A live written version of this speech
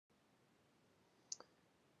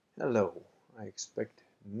Hello. I expect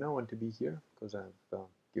no one to be here because I've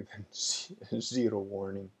given zero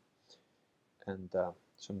warning, and so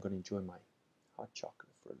I'm going to enjoy my hot chocolate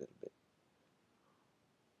for a little bit.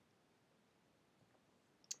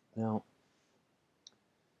 Now,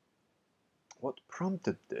 what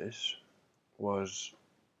prompted this was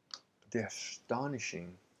the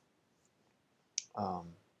astonishing. Um,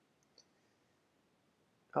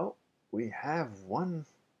 oh, we have one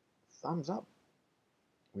thumbs up.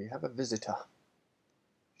 We have a visitor.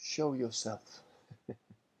 Show yourself.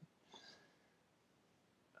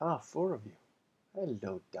 Four of you.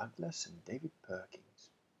 Hello, Douglas and David Perkins.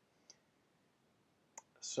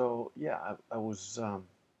 So yeah, I was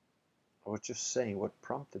just saying what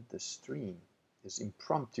prompted this stream is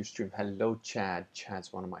impromptu stream. Hello, Chad.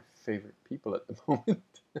 Chad's one of my favorite people at the moment.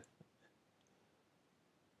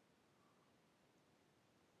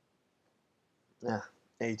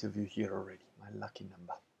 8 of you here already. My lucky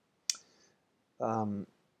number. Um,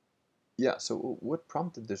 yeah. So what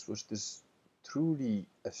prompted this was this truly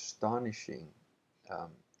astonishing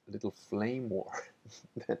um, little flame war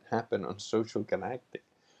that happened on Social Connecting,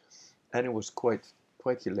 and it was quite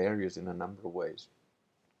hilarious in a number of ways.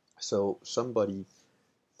 So somebody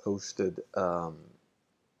posted a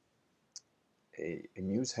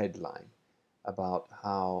news headline about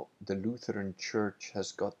how the Lutheran Church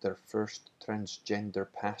has got their first transgender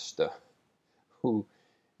pastor who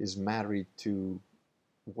is married to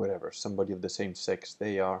whatever, somebody of the same sex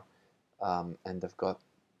they are, and they've got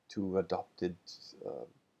two adopted uh,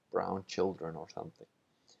 brown children or something.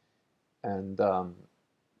 And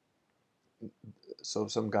so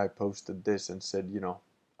some guy posted this and said,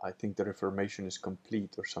 I think the Reformation is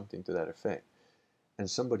complete or something to that effect. And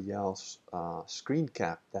somebody else screen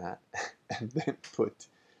capped that and then put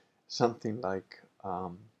something like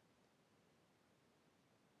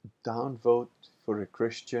down vote for a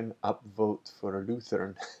Christian, up vote for a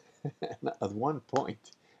Lutheran. And at one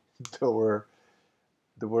point, there were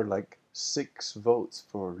there were like 6 votes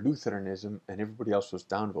for Lutheranism, and everybody else was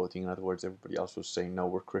down voting. In other words, everybody else was saying no,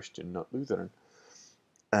 we're Christian, not Lutheran.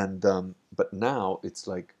 And but now it's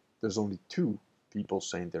like there's only 2 people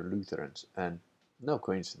saying they're Lutherans, and no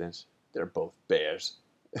coincidence, they're both bears.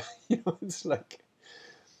 It's like,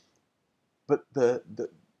 but the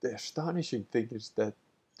astonishing thing is that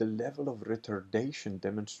the level of retardation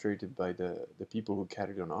demonstrated by the people who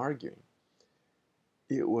carried on arguing,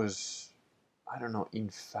 it was, I don't know,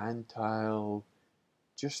 infantile,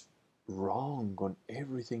 just wrong on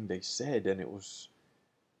everything they said, and it was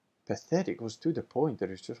pathetic. It was to the point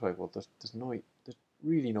that it's just like, well, there's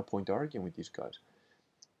really no point arguing with these guys.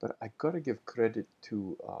 But I gotta give credit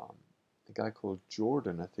to a guy called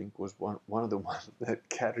Jordan. I think was one of the ones that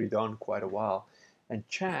carried on quite a while, and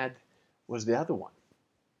Chad was the other one.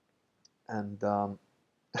 And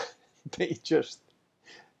they just,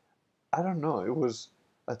 I don't know. It was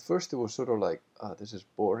at first it was sort of like, oh, this is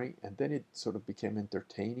boring, and then it sort of became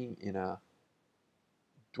entertaining in a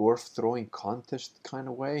dwarf throwing contest kind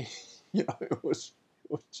of way. It was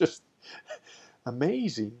just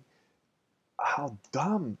amazing how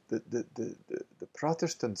dumb the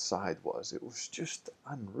Protestant side was. It was just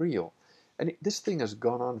unreal. And this thing has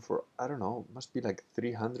gone on for, I don't know, must be like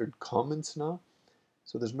 300 comments now.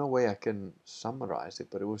 So there's no way I can summarize it,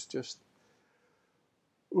 but it was just,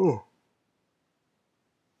 oh,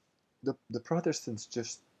 the Protestants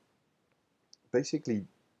just basically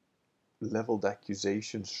leveled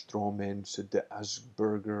accusations, straw men, said the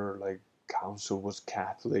Asperger like council was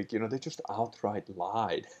Catholic. They just outright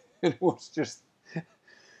lied. And it was just,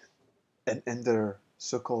 and their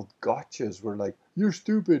so-called gotchas were like, "You're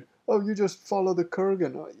stupid. Oh, you just follow the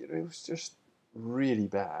Kurgan." Oh, it was just really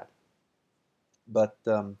bad. But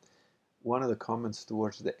one of the comments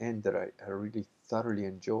towards the end that I really thoroughly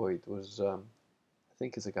enjoyed was, I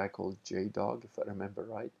think it's a guy called J Dog, if I remember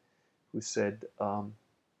right, who said,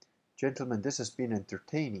 "Gentlemen, this has been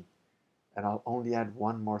entertaining, and I'll only add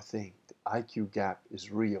one more thing: the IQ gap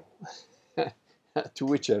is real." To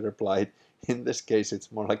which I replied, in this case,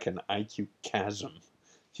 it's more like an IQ chasm,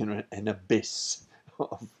 an abyss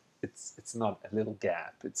of, it's not a little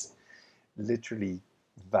gap. It's literally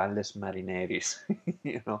Valles Marineris.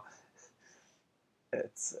 you know,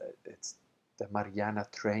 it's the Mariana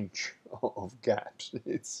Trench of gaps.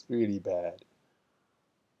 It's really bad.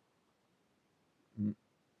 Mm.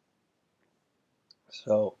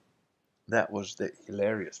 So that was the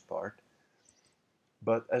hilarious part.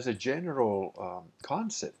 But as a general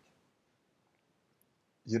concept,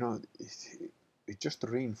 it just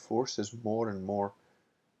reinforces more and more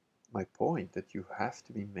my point that you have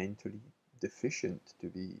to be mentally deficient to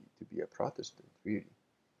be a Protestant, really,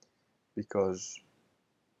 because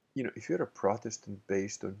if you're a Protestant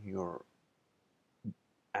based on your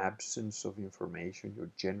absence of information, your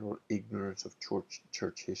general ignorance of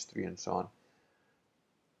church history and so on,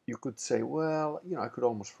 you could say, well, I could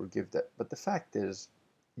almost forgive that. But the fact is,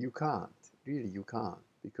 you can't. Really, you can't.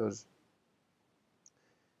 Because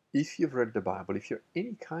if you've read the Bible, if you're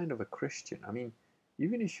any kind of a Christian, I mean,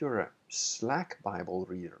 even if you're a slack Bible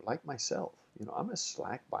reader like myself, I'm a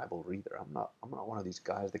slack Bible reader. I'm not one of these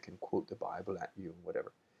guys that can quote the Bible at you and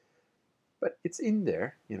whatever. But it's in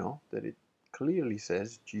there, that it clearly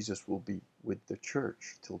says Jesus will be with the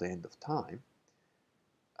church till the end of time.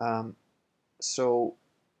 So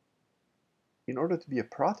in order to be a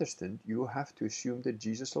Protestant, you have to assume that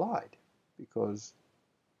Jesus lied, because,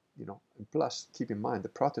 and plus, keep in mind, the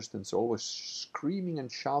Protestants are always screaming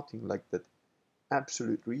and shouting like that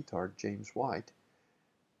absolute retard James White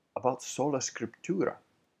about sola scriptura.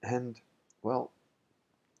 And, well,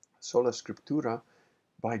 sola scriptura,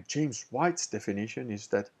 by James White's definition, is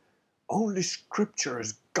that only scripture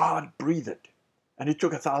is God-breathed, and it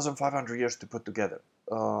took 1,500 years to put together.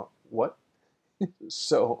 What?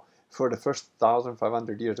 So, for the first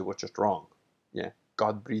 1,500 years, it was just wrong. Yeah,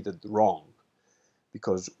 God-breathed wrong.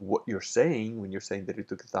 Because what you're saying, when you're saying that it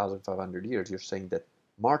took 1,500 years, you're saying that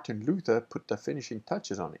Martin Luther put the finishing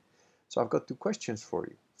touches on it. So I've got two questions for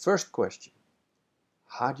you. First question,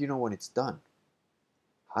 how do you know when it's done?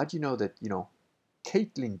 How do you know that,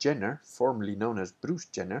 Caitlyn Jenner, formerly known as Bruce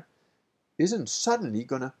Jenner, isn't suddenly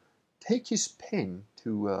going to take his pen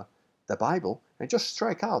to the Bible and just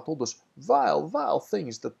strike out all those vile, vile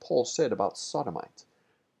things that Paul said about sodomites?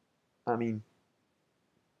 I mean,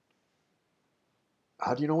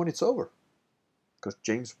 how do you know when it's over? Because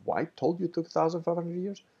James White told you it took 1,500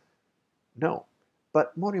 years? No.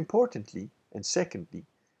 But more importantly, and secondly,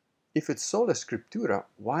 if it's sola scriptura,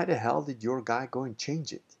 why the hell did your guy go and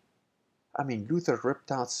change it? I mean, Luther ripped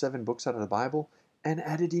out 7 books out of the Bible and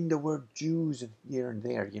added in the word Jews here and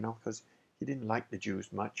there, because he didn't like the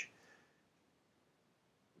Jews much.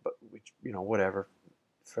 But, which, whatever,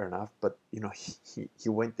 fair enough. But, he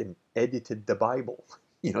went and edited the Bible,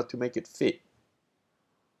 to make it fit.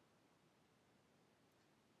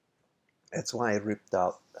 That's why I ripped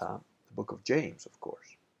out the book of James, of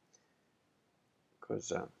course.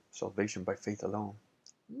 Because salvation by faith alone,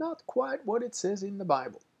 not quite what it says in the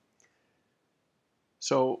Bible.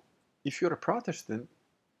 So, if you're a Protestant,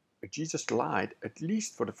 Jesus lied at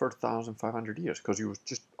least for the first 1,500 years, because he was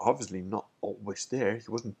just obviously not always there. He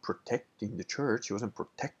wasn't protecting the church. He wasn't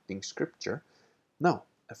protecting Scripture. No,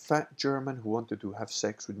 a fat German who wanted to have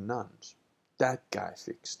sex with nuns. That guy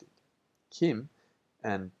fixed it. Him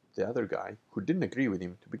and the other guy, who didn't agree with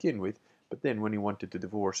him to begin with, but then when he wanted to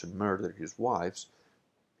divorce and murder his wives,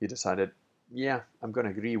 he decided, yeah, I'm going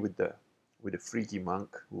to agree with the freaky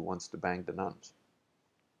monk who wants to bang the nuns.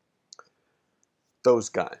 Those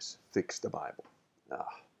guys fixed the Bible.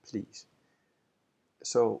 Please.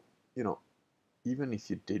 So, even if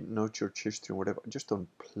you didn't know church history or whatever, just on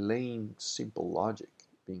plain, simple logic,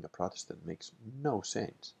 being a Protestant makes no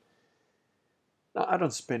sense. Now, I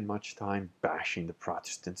don't spend much time bashing the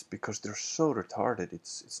Protestants because they're so retarded.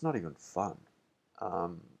 It's not even fun.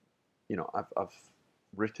 I've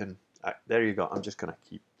written. There you go. I'm just gonna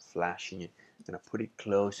keep flashing it. I'm gonna put it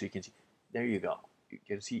close so you can see. There you go. You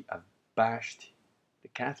can see I've bashed the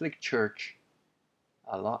Catholic Church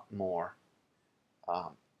a lot more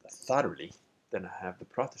thoroughly than I have the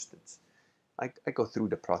Protestants. I go through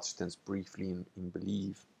the Protestants briefly in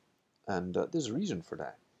Believe, and there's a reason for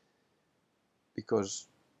that. Because,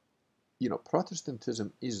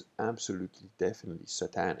 Protestantism is absolutely, definitely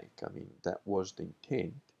satanic. I mean, that was the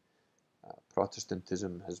intent.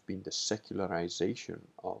 Protestantism has been the secularization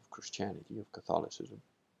of Christianity, of Catholicism,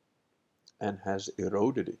 and has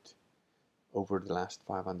eroded it over the last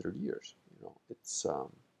 500 years.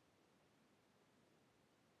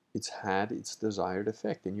 It's had its desired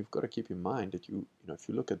effect, and you've got to keep in mind that if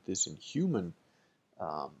you look at this in human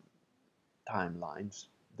timelines,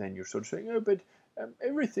 then you're sort of saying, oh, but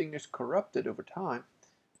everything is corrupted over time.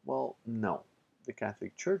 Well, no. The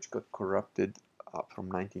Catholic Church got corrupted from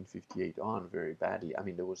 1958 on very badly. I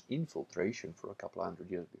mean, there was infiltration for a couple of hundred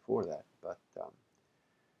years before that, but,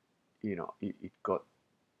 it got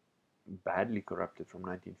badly corrupted from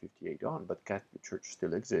 1958 on, but Catholic Church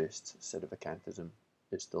still exists. Sedevacantism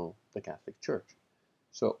is still the Catholic Church.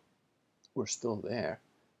 So we're still there.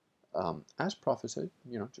 As prophesied,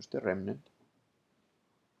 just a remnant.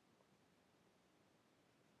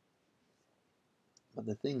 But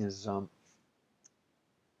the thing is,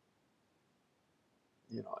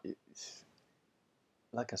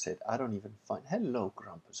 like I said, I don't even find... Hello,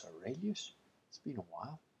 Grumpus Aurelius. It's been a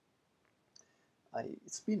while.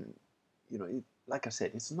 it's been, like I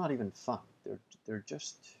said, it's not even fun. They're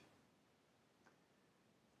just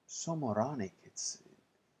so moronic.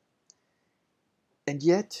 And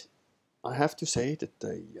yet I have to say that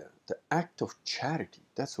the act of charity,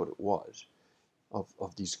 that's what it was,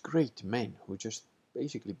 of these great men who just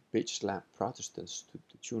basically bitch slap Protestants to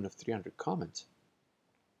the tune of 300 comments.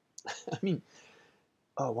 I mean,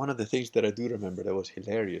 one of the things that I do remember that was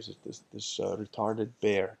hilarious is this retarded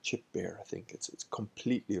bear, Chip Bear, I think. It's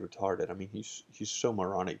completely retarded. I mean, he's so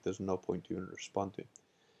moronic, there's no point to even respond to him.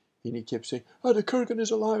 And he kept saying, "Oh, the Kurgan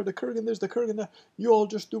is a liar, the Kurgan this, the Kurgan that. You all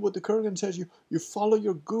just do what the Kurgan says. You follow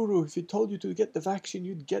your guru. If he told you to get the vaccine,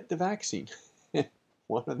 you'd get the vaccine."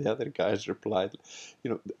 One of the other guys replied,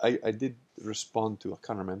 I did respond to, I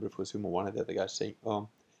can't remember if it was him or one of the other guys saying,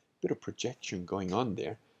 bit of projection going on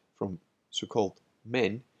there from so-called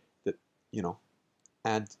men that,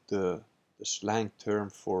 add the slang term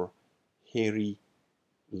for hairy,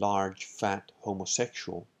 large, fat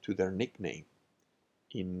homosexual to their nickname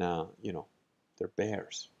in, their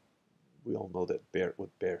bears. We all know that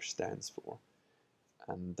what bear stands for.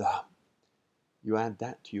 And you add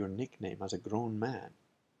that to your nickname as a grown man.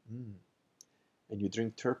 And you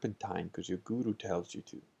drink turpentine because your guru tells you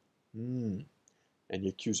to. And you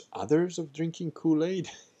accuse others of drinking Kool-Aid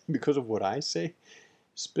because of what I say.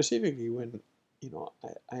 Specifically when,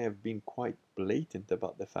 I have been quite blatant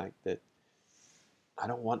about the fact that I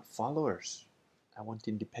don't want followers. I want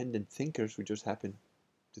independent thinkers who just happen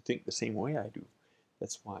to think the same way I do.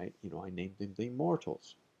 That's why, I named them the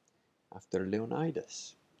Immortals, after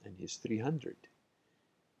Leonidas and his 300.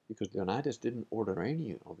 Because Leonidas didn't order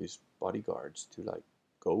any of his bodyguards to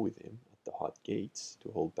go with him at the hot gates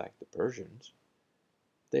to hold back the Persians.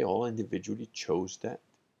 They all individually chose that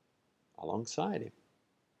alongside him,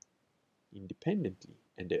 independently,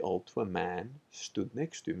 and they all to a man stood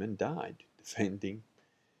next to him and died, defending,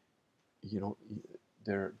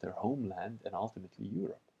 their homeland and ultimately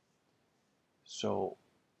Europe. So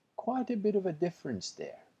quite a bit of a difference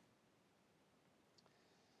there.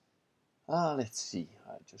 Let's see.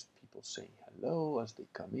 Just people saying hello as they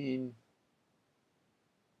come in.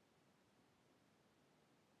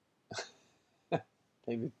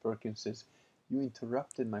 David Perkins says, "You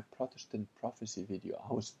interrupted my Protestant prophecy video.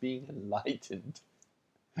 I was being enlightened."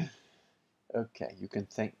 Okay, you can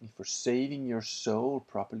thank me for saving your soul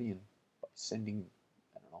properly and by sending,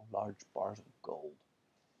 I don't know, large bars of gold.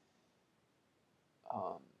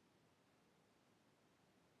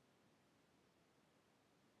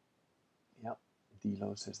 Yeah,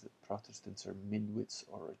 Dilo says that Protestants are midwits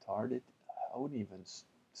or retarded. I wouldn't even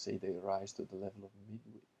say they rise to the level of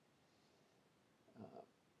midwit.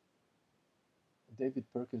 David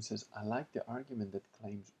Perkins says, "I like the argument that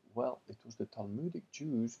claims, well, it was the Talmudic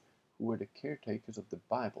Jews who were the caretakers of the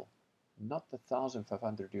Bible, not the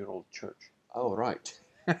 1,500-year-old church." Oh, right.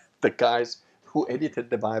 The guys who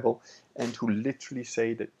edited the Bible and who literally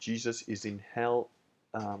say that Jesus is in hell,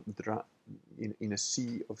 in a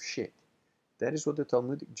sea of shit. That is what the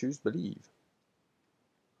Talmudic Jews believe.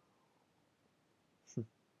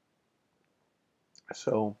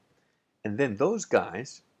 So, and then those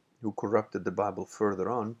guys who corrupted the Bible further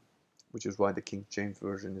on, which is why the King James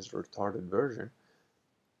Version is a retarded version,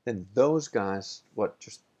 then those guys,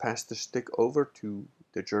 just passed the stick over to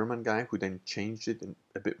the German guy who then changed it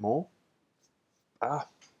a bit more?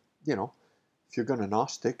 If you're going to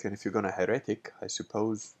Gnostic and if you're going to heretic, I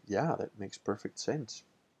suppose, yeah, that makes perfect sense.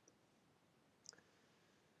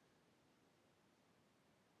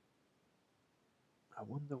 I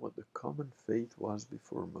wonder what the common faith was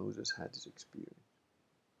before Moses had his experience.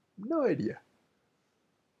 No idea.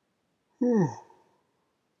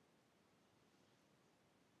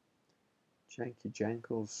 Janky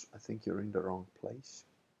Jankles, I think you're in the wrong place.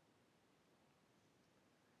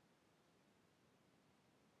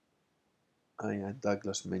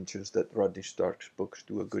 Douglas mentions that Rodney Stark's books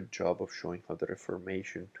do a good job of showing how the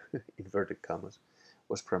Reformation, inverted commas,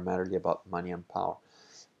 was primarily about money and power.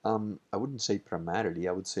 I wouldn't say primarily,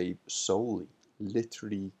 I would say solely.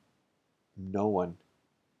 Literally, no one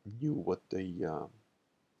knew what the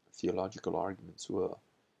theological arguments were.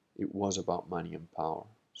 It was about money and power.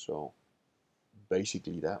 So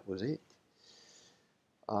basically, that was it.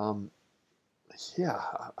 Yeah,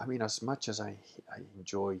 I mean, as much as I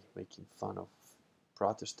enjoy making fun of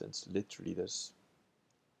Protestants, literally, there's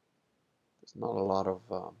not a lot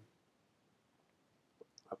of.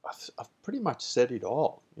 I've pretty much said it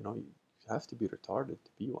all. You have to be retarded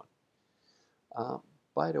to be one.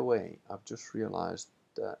 By the way, I've just realized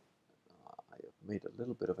that I have made a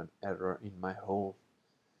little bit of an error in my whole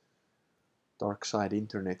dark side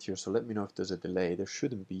internet here. So let me know if there's a delay. There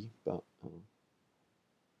shouldn't be, but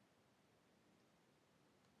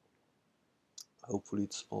Hopefully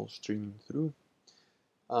it's all streaming through.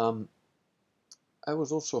 I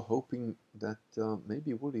was also hoping that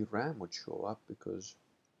maybe Woolly Ram would show up, because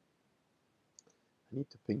I need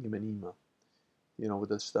to ping him an email. You know, with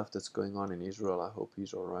the stuff that's going on in Israel, I hope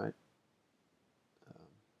he's all right.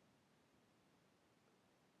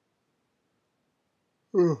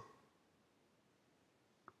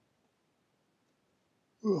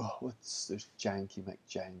 What's this Janky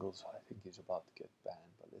McJangles? I think he's about to get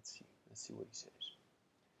banned, but let's see. Let's see what he says.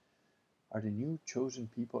 Are the new chosen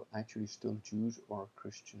people actually still Jews, or are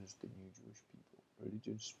Christians the new Jewish people?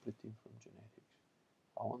 Religion splitting from genetics.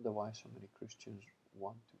 I wonder why so many Christians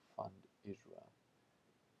want to fund Israel.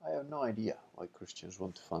 I have no idea why Christians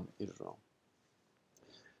want to fund Israel.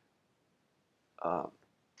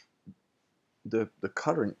 The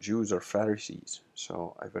current Jews are Pharisees,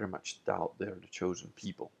 so I very much doubt they're the chosen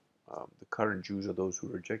people. The current Jews are those who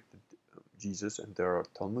rejected Jesus, and there are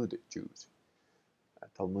Talmudic Jews.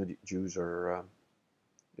 Talmudic Jews are,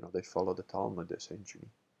 they follow the Talmud essentially.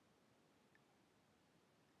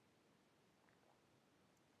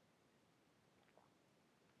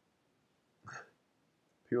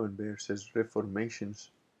 Pure and Bear says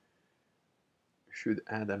Reformations should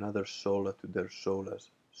add another sola to their solas.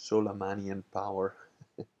 Solamanian power.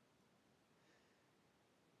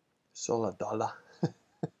 Sola Dalla.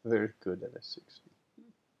 Very good, LS60.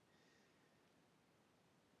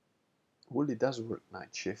 Wooly does work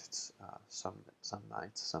night shifts, some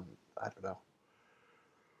nights, some, I don't know.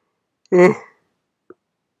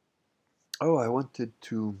 Oh, I wanted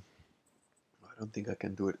to, I don't think I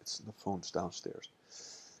can do it, the phone's downstairs.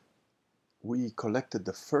 We collected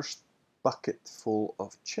the first bucket full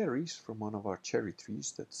of cherries from one of our cherry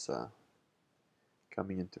trees that's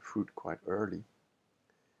coming into fruit quite early.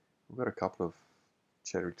 We've got a couple of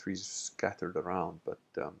cherry trees scattered around, but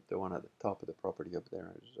the one at the top of the property up there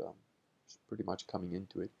is pretty much coming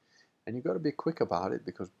into it. And you got to be quick about it,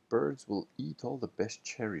 because birds will eat all the best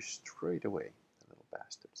cherries straight away, the little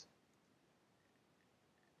bastards.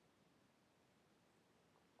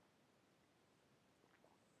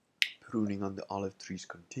 Pruning on the olive trees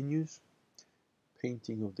continues.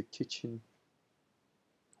 Painting of the kitchen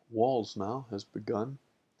walls now has begun.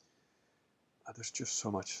 There's just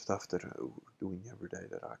so much stuff that we're doing every day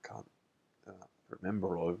that I can't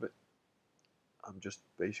remember all of it. I'm just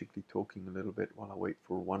basically talking a little bit while I wait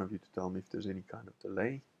for one of you to tell me if there's any kind of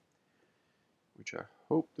delay, which I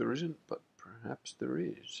hope there isn't, but perhaps there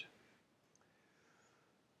is.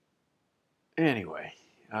 Anyway,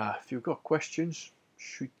 if you've got questions,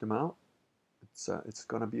 shoot them out. It's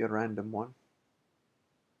gonna be a random one.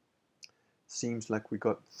 Seems like we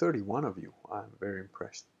got 31 of you. I'm very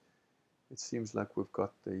impressed. It seems like we've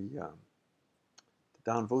got the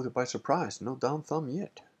downvoted by surprise. No down thumb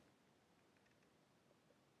yet.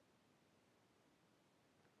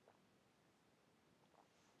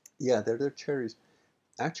 Yeah, they're cherries.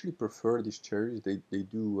 I actually prefer these cherries. They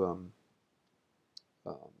do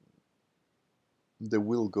they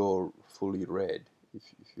will go fully red if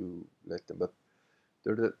you let them. But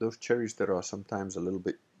they're those cherries that are sometimes a little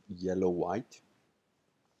bit yellow white,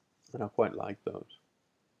 and I quite like those.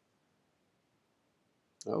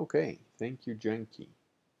 Okay, thank you, Janky.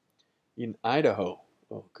 In Idaho.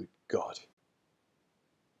 Oh, good God.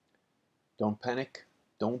 Don't panic.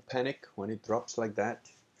 Don't panic when it drops like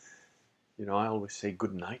that. You know, I always say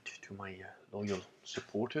good night to my loyal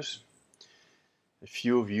supporters. A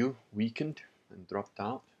few of you weakened and dropped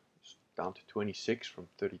out. It's down to 26 from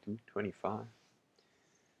 32, 25.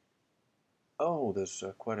 Oh, there's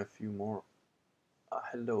quite a few more.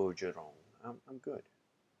 Hello, Jerome. I'm good.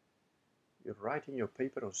 You're writing your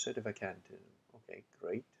paper on sedevacantism. Okay,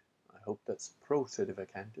 great. I hope that's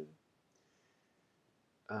pro-sedevacantism.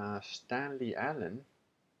 Stanley Allen.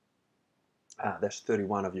 There's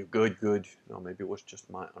 31 of you. Good, good. No, maybe it was just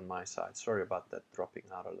on my side. Sorry about that dropping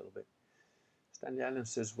out a little bit. Stanley Allen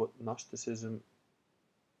says, what Gnosticism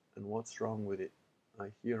and what's wrong with it? I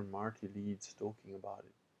hear Marty Leeds talking about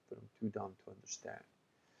it, but I'm too dumb to understand.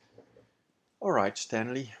 All right,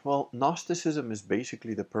 Stanley. Well, Gnosticism is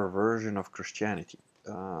basically the perversion of Christianity,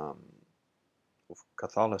 of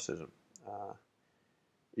Catholicism.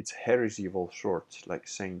 It's heresy of all sorts, like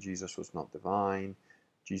saying Jesus was not divine,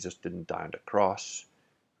 Jesus didn't die on the cross,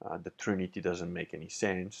 the Trinity doesn't make any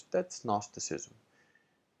sense. That's Gnosticism.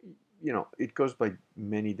 You know, it goes by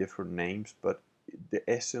many different names, but the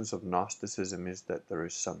essence of Gnosticism is that there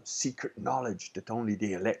is some secret knowledge that only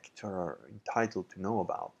the elect are entitled to know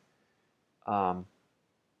about.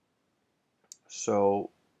 So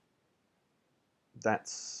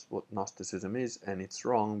that's what Gnosticism is, and it's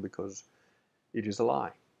wrong because it is a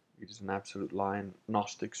lie. it is an absolute lie, and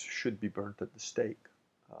Gnostics should be burnt at the stake.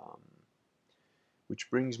 Um, which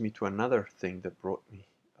brings me to another thing that brought me.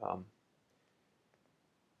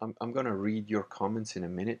 I'm going to read your comments in a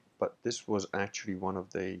minute, but this was actually one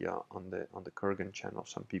of the on the Kurgan channel.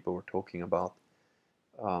 Some people were talking about,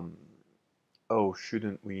 oh,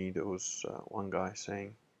 shouldn't we? There was one guy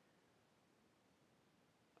saying,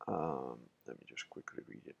 let me just quickly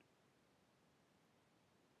read it.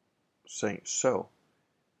 Saying, so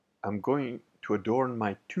I'm going to adorn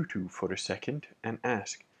my tutu for a second and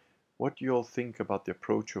ask, what do you all think about the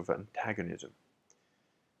approach of antagonism?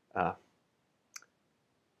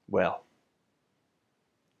 Well,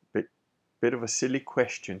 bit of a silly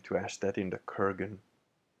question to ask that in the Kurgan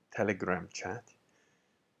Telegram chat.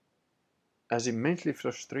 As immensely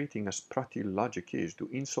frustrating as Prati logic is, do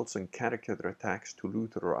insults and character attacks to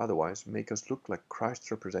Luther or otherwise make us look like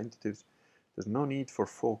Christ's representatives? There's no need for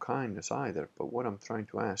full kindness either, but what I'm trying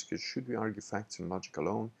to ask is, should we argue facts and logic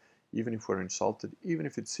alone, even if we're insulted, even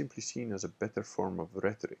if it's simply seen as a better form of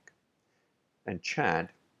rhetoric? And Chad,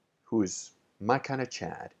 who is my kind of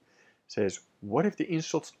Chad, says, what if the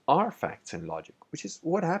insults are facts and logic? Which is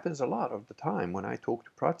what happens a lot of the time when I talk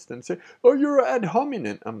to Protestants and say, oh, you're ad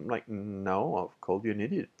hominem. I'm like, no, I've called you an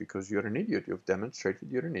idiot because you're an idiot. You've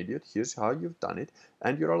demonstrated you're an idiot. Here's how you've done it.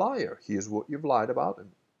 And you're a liar. Here's what you've lied about.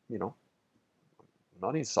 And, you know, I'm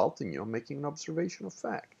not insulting you. I'm making an observation of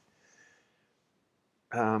fact.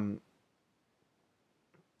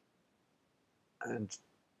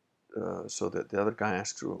 So that the other guy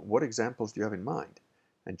asks, what examples do you have in mind?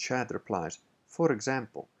 And Chad replies, for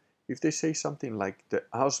example, if they say something like the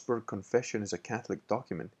Augsburg Confession is a Catholic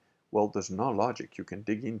document, well, there's no logic you can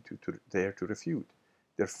dig into there to refute.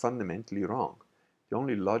 They're fundamentally wrong. The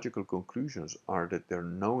only logical conclusions are that they're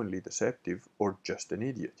knowingly deceptive or just an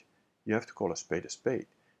idiot. You have to call a spade a spade.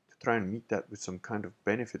 To try and meet that with some kind of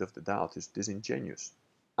benefit of the doubt is disingenuous.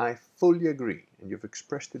 I fully agree, and you've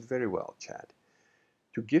expressed it very well, Chad.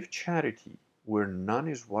 To give charity where none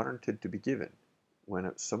is warranted to be given, when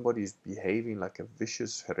somebody is behaving like a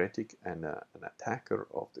vicious heretic and an attacker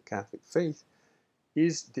of the Catholic faith,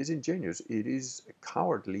 is disingenuous. It is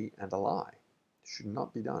cowardly and a lie. It should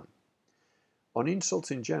not be done. On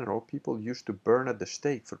insults in general, people used to burn at the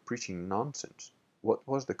stake for preaching nonsense. What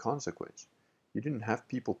was the consequence? You didn't have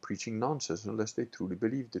people preaching nonsense unless they truly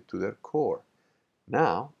believed it to their core.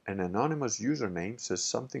 Now, an anonymous username says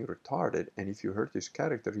something retarded, and if you hurt his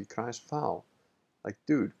character, he cries foul. Like,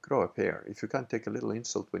 dude, grow a pair. If you can't take a little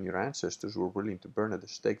insult when your ancestors were willing to burn at the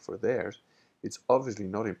stake for theirs, it's obviously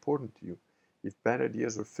not important to you. If bad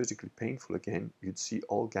ideas were physically painful again, you'd see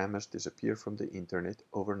all gammas disappear from the internet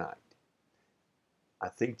overnight. I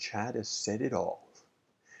think Chad has said it all.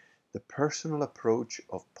 The personal approach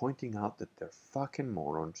of pointing out that they're fucking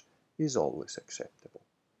morons is always acceptable.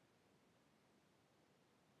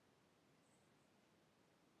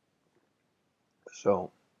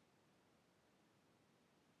 So,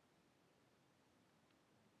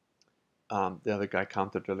 the other guy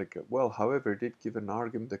countered like, well, however, it did give an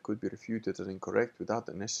argument that could be refuted as incorrect without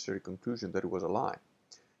the necessary conclusion that it was a lie.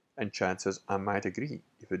 And Chad says, I might agree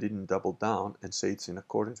if it didn't double down and say it's in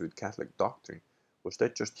accordance with Catholic doctrine. Was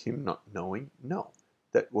that just him not knowing? No.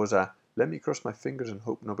 That was a, let me cross my fingers and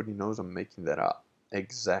hope nobody knows I'm making that up.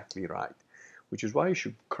 Exactly right. Which is why you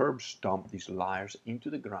should curb stomp these liars into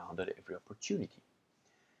the ground at every opportunity.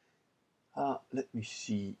 Let me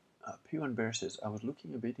see. P1 Bear says, I was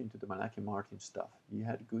looking a bit into the Malachi Martin stuff. He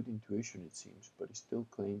had good intuition, it seems, but he still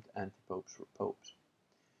claimed anti-popes were popes.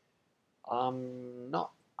 I'm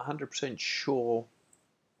not 100% sure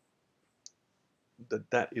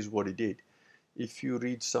that that is what he did. If you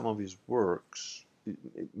read some of his works,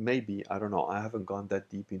 maybe, I don't know, I haven't gone that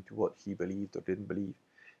deep into what he believed or didn't believe.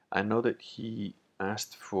 I know that he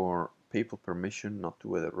asked for papal permission not to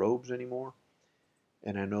wear the robes anymore.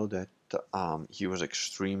 And I know that he was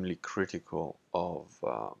extremely critical of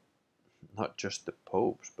not just the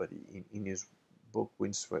popes, but in his book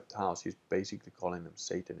Windswept House, he's basically calling them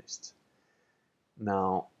Satanists.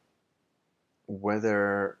 Now,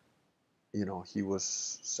 whether he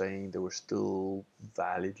was saying they were still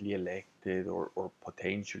validly elected or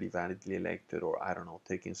potentially validly elected, or I don't know,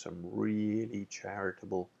 taking some really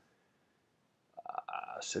charitable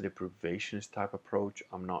deprivationist type approach,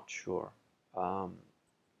 I'm not sure.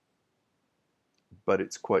 But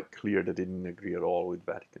it's quite clear that they didn't agree at all with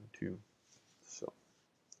Vatican II. So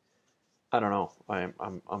I don't know.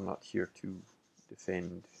 I'm not here to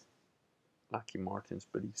defend Lucky Martin's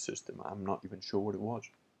belief system. I'm not even sure what it was.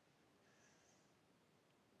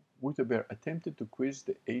 Wouterbear attempted to quiz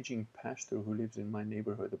the aging pastor who lives in my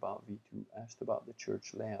neighborhood about V2, asked about the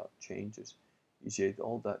church layout changes, He said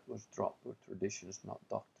all that was dropped were traditions, not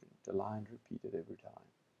doctrine. The line repeated every time.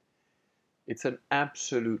 It's an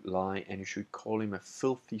absolute lie, and you should call him a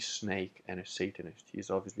filthy snake and a Satanist. He is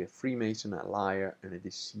obviously a Freemason, a liar, and a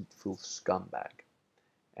deceitful scumbag.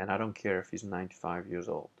 And I don't care if he's 95 years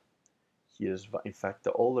old. He is, in fact,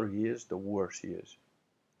 the older he is, the worse he is.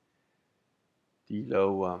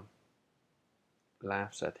 Dilo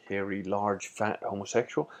laughs at hairy, large, fat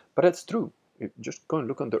homosexual, but that's true. Just go and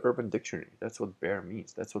look on the Urban Dictionary. That's what bear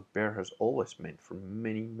means. That's what bear has always meant for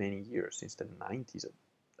many, many years, since the 90s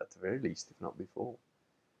at the very least, if not before.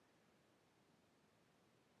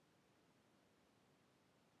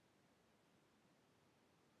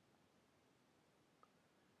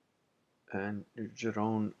 And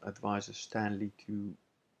Jerome advises Stanley to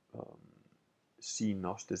see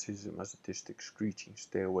Gnosticism as a distic screeching.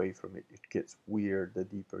 Stay away from it. It gets weird the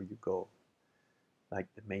deeper you go, like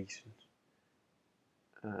the Masons.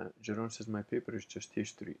 Jerome says, my paper is just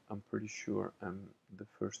history. I'm pretty sure I'm the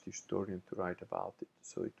first historian to write about it,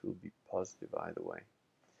 so it will be positive either way.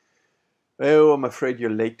 Oh, I'm afraid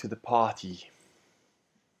you're late to the party.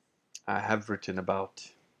 I have written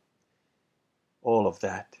about all of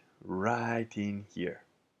that right in here.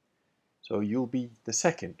 So you'll be the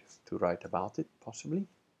second to write about it, possibly.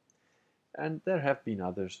 And there have been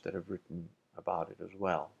others that have written about it as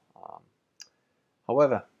well.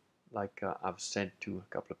 However, like I've said to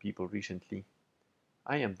a couple of people recently,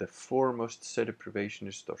 I am the foremost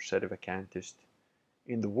sedeprivationist or sedevacantist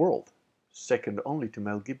in the world, second only to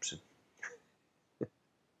Mel Gibson.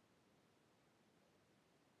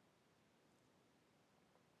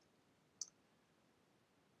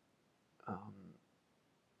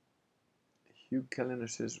 Hugh Kellner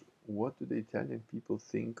says, what do the Italian people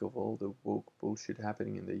think of all the woke bullshit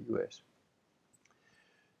happening in the US?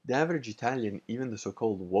 The average Italian, even the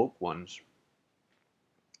so-called woke ones,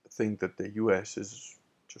 think that the US is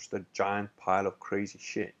just a giant pile of crazy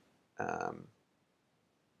shit,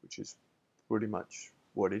 which is pretty much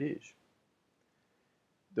what it is.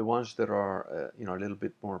 The ones that are, a little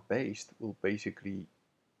bit more based will basically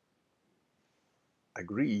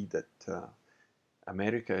agree that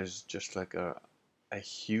America is just like a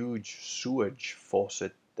huge sewage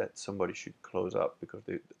faucet that somebody should close up, because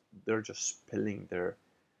they're just spilling their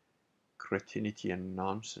cretinity and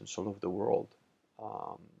nonsense all over the world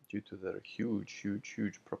due to their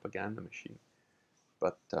huge propaganda machine.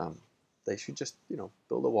 But they should just,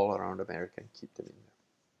 build a wall around America and keep them in there.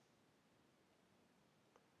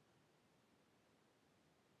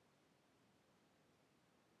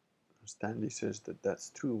 Stanley says that that's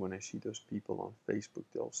true. When I see those people on Facebook,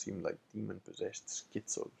 they all seem like demon-possessed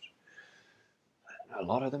schizos. A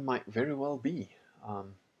lot of them might very well be.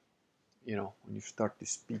 When you start to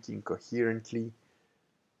speak incoherently,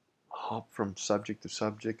 hop from subject to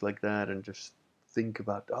subject like that, and just think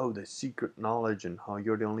about, the secret knowledge and how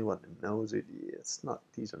you're the only one that knows it.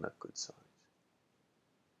 These are not good signs.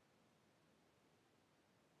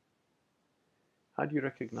 How do you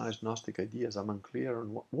recognize Gnostic ideas? I'm unclear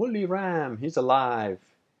on what... Woolly Ram, he's alive.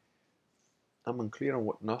 I'm unclear on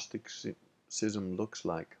what Gnosticism looks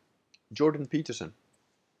like. Jordan Peterson.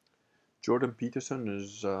 Jordan Peterson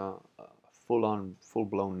is a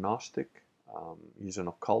full-blown Gnostic. He's an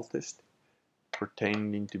occultist,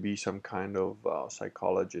 pretending to be some kind of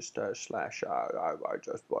psychologist slash I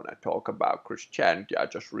just want to talk about Christianity. I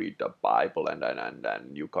just read the Bible, and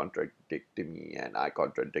then you contradict me, and I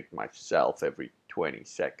contradict myself every 20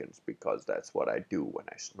 seconds because that's what I do when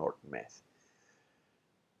I snort meth.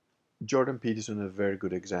 Jordan Peterson is a very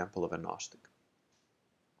good example of a Gnostic.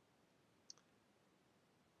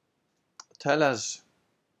 Tell us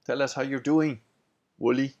how you're doing,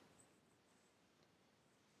 Wooly.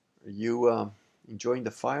 Are you enjoying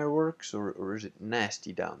the fireworks, or is it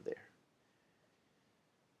nasty down there?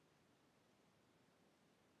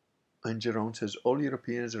 And Jerome says, all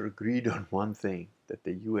Europeans are agreed on one thing, that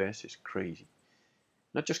the US is crazy.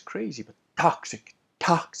 Not just crazy, but toxic.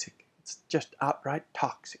 Toxic. It's just outright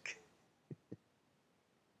toxic.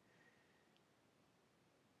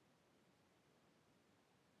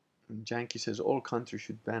 And Janky says, all countries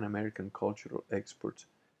should ban American cultural exports.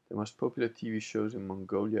 The most popular TV shows in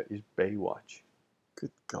Mongolia is Baywatch.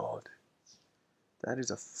 Good God. That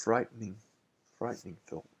is a frightening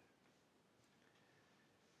thought.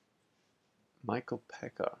 Michael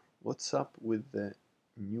Pecker, what's up with the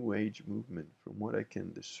New Age movement? From what I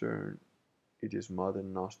can discern, it is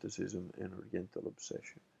modern Gnosticism and Oriental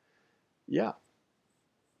obsession. Yeah.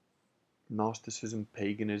 Gnosticism,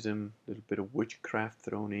 paganism, a little bit of witchcraft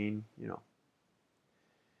thrown in,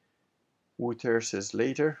 Wouter says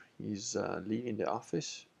later he's leaving the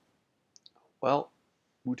office. Well,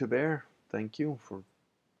 Wouter Bear, thank you for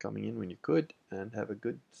coming in when you could, and have a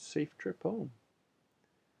good, safe trip home.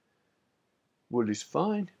 Woolies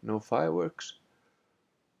fine, no fireworks.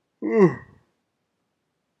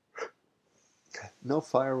 No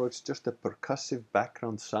fireworks, just a percussive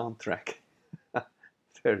background soundtrack.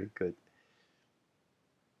 Very good.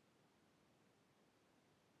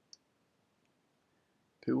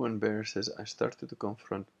 Puan Bear says, I started to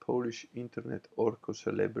confront Polish internet orco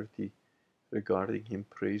celebrity regarding him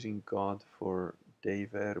praising God for Dei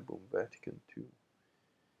Verbum Vatican II.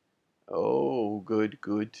 Oh, good.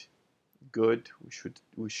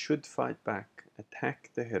 We should fight back.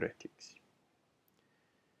 Attack the heretics.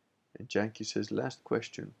 And Janky says, last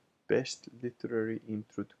question. Best literary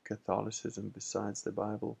intro to Catholicism besides the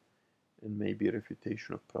Bible and maybe a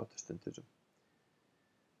refutation of Protestantism.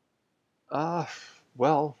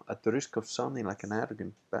 Well, at the risk of sounding like an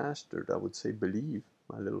arrogant bastard, I would say Believe,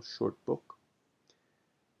 my little short book.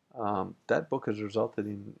 That book has resulted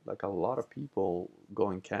in like a lot of people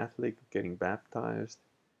going Catholic, getting baptized,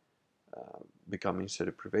 becoming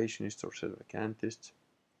sedeprivationists or sedevacantists.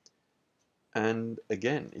 And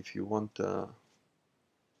again, if you want, there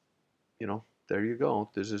you go.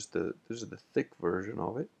 This is the thick version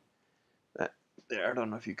of it. There, I don't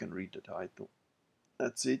know if you can read the title.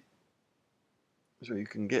 That's it. So you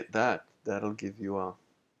can get that. That'll give you a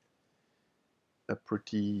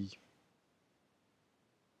pretty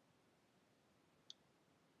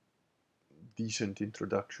decent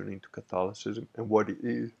introduction into Catholicism and what it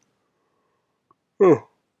is. Oh,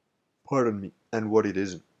 pardon me. And what it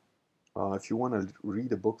isn't. If you want to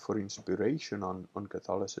read a book for inspiration on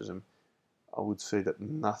Catholicism, I would say that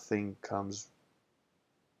nothing comes.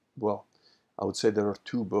 Well, I would say there are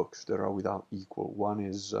two books that are without equal. One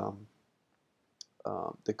is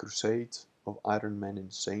The Crusades of Iron Men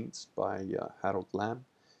and Saints by Harold Lamb,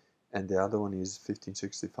 and the other one is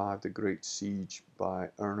 1565, The Great Siege by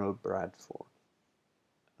Ernest Bradford.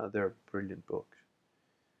 They're brilliant books.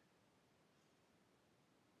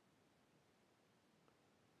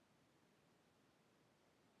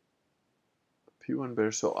 Pew and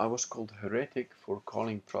Bear, so I was called heretic for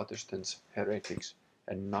calling Protestants heretics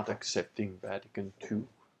and not accepting Vatican II.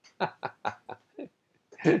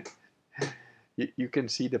 You can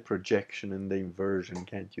see the projection and the inversion,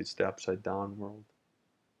 can't you? It's the upside down world.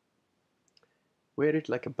 Wear it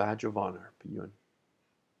like a badge of honor, Peon.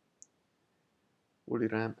 Woolly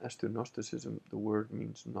Ram, as to Gnosticism, the word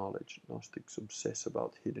means knowledge. Gnostics obsess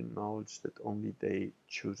about hidden knowledge that only they,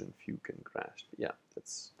 chosen few, can grasp. Yeah,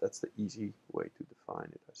 that's the easy way to define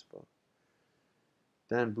it, I suppose.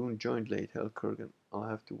 Dan Boone joined late. Hell, Kurgan, I'll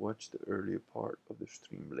have to watch the earlier part of the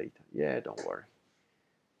stream later. Yeah, don't worry.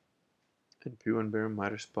 And Pew and Bear, my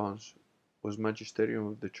response, was magisterium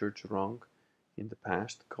of the church wrong in the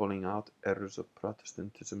past, calling out errors of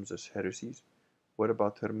Protestantism as heresies? What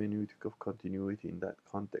about hermeneutic of continuity in that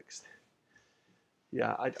context?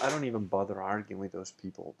 Yeah, I don't even bother arguing with those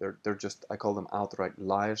people. They're just, I call them outright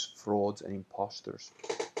liars, frauds, and imposters.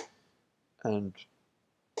 And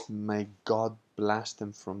may God blast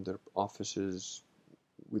them from their offices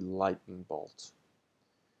with lightning bolts.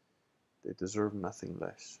 They deserve nothing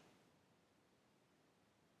less.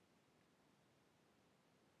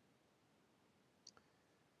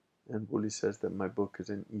 And Wooly says that my book is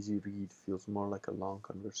an easy read, feels more like a long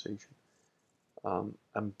conversation.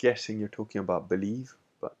 I'm guessing you're talking about Believe,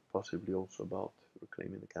 but possibly also about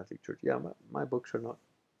Reclaiming the Catholic Church. Yeah, my books are not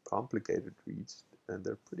complicated reads, and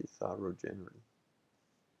they're pretty thorough generally.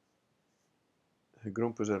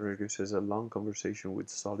 Grumpus Radio says, a long conversation with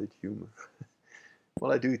solid humor.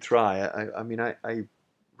 Well, I do try. I mean, I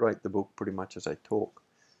write the book pretty much as I talk,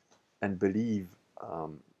 and Believe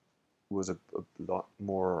was a lot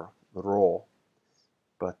more raw,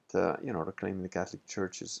 but Reclaiming the Catholic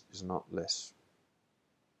Church is not less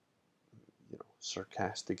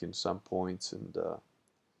sarcastic in some points and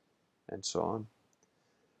so on.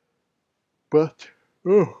 But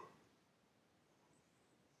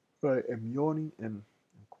I am yawning and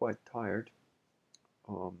I'm quite tired.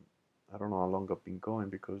 I don't know how long I've been going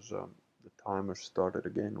because the timer started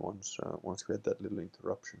again once we had that little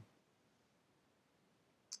interruption.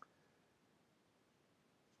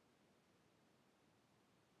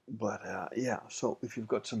 But yeah, so if you've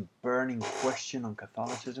got some burning question on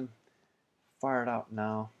Catholicism, fire it out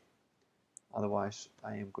now. Otherwise,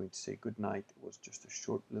 I am going to say good night. It was just a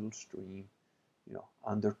short little stream,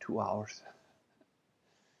 under 2 hours.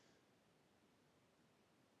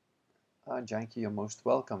 Janky, you're most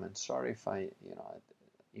welcome, and sorry if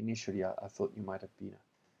initially I thought you might have been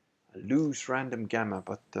a loose random gamma,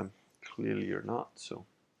 but clearly you're not, so.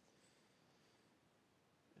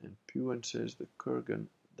 And Puan says the Kurgan,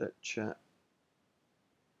 that chat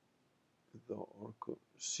The Orco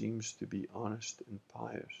seems to be honest and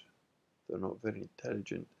pious, though not very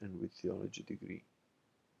intelligent and with theology degree,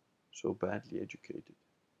 so badly educated.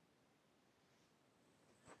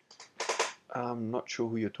 I'm not sure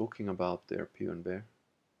who you're talking about there, Peon Bear.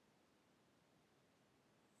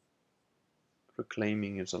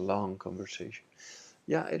 Reclaiming is a long conversation.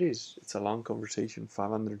 Yeah, it is. It's a long conversation,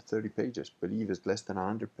 530 pages. Believe it's less than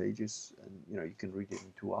 100 pages, and you can read it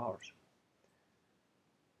in 2 hours.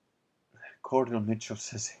 Cardinal Mitchell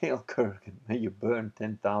says, "Hail Kurgan, may you burn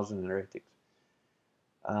 10,000 heretics."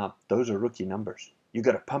 Those are rookie numbers. You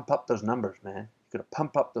got to pump up those numbers, man. You got to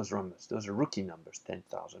pump up those numbers. Those are rookie numbers.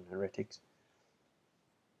 10,000 heretics.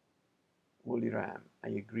 Woolly Ram, I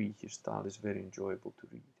agree. His style is very enjoyable to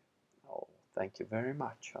read. Oh, thank you very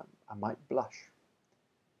much. I might blush.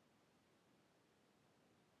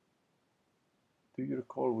 Do you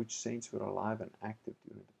recall which saints were alive and active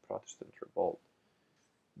during the Protestant revolt?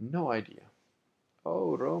 No idea.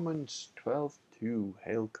 Oh, Romans 12:2.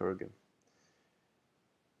 Hail Kurgan.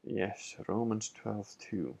 Yes, Romans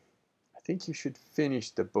 12:2. I think you should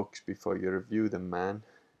finish the books before you review them, man.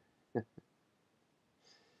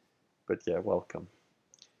 But yeah, welcome.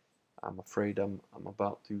 I'm afraid I'm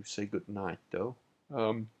about to say good night, though.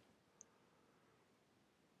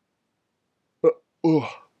 But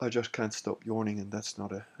I just can't stop yawning, and that's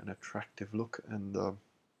not an attractive look. And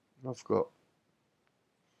I've got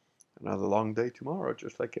another long day tomorrow,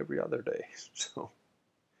 just like every other day. So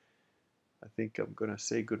I think I'm gonna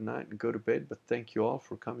say good night and go to bed. But thank you all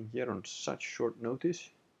for coming here on such short notice.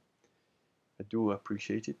 I do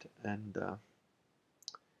appreciate it, and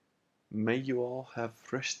may you all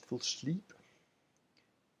have restful sleep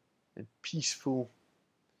and peaceful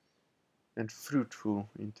and fruitful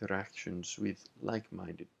interactions with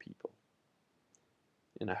like-minded people.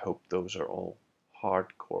 And I hope those are all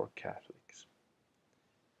hardcore Catholics.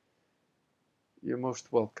 You're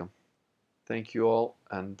most welcome. Thank you all,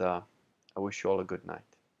 and I wish you all a good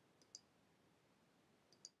night.